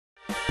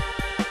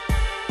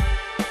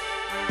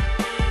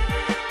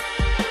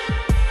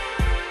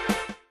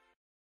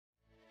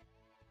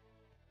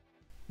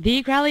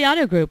The Crowley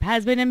Auto Group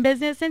has been in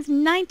business since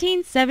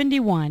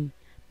 1971.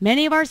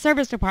 Many of our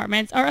service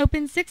departments are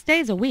open 6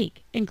 days a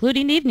week,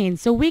 including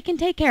evenings, so we can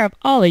take care of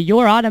all of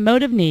your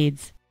automotive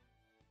needs.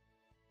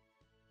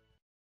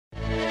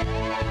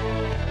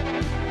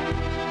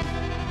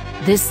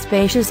 This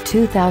spacious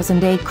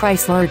 2008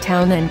 Chrysler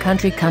Town &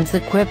 Country comes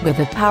equipped with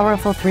a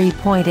powerful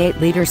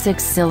 3.8-liter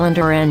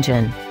six-cylinder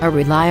engine, a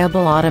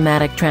reliable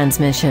automatic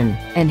transmission,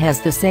 and has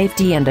the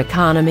safety and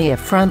economy of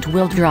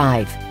front-wheel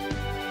drive.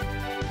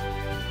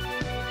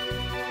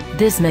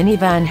 This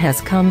minivan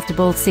has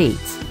comfortable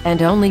seats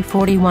and only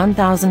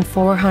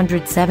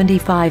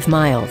 41,475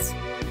 miles.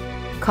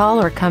 Call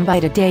or come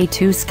by today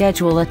to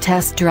schedule a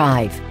test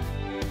drive.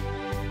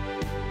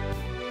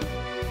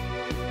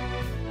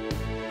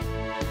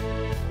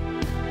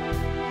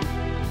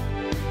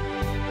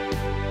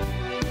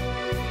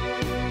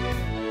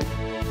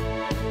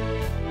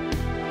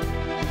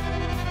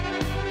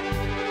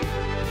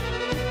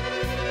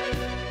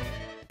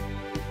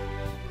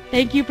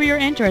 Thank you for your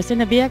interest in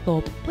the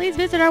vehicle. Please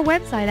visit our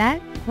website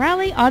at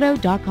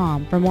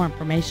crowleyauto.com for more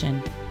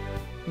information.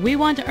 We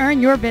want to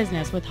earn your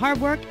business with hard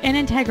work and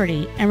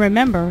integrity. And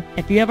remember,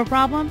 if you have a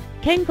problem,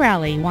 Ken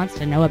Crowley wants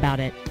to know about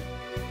it.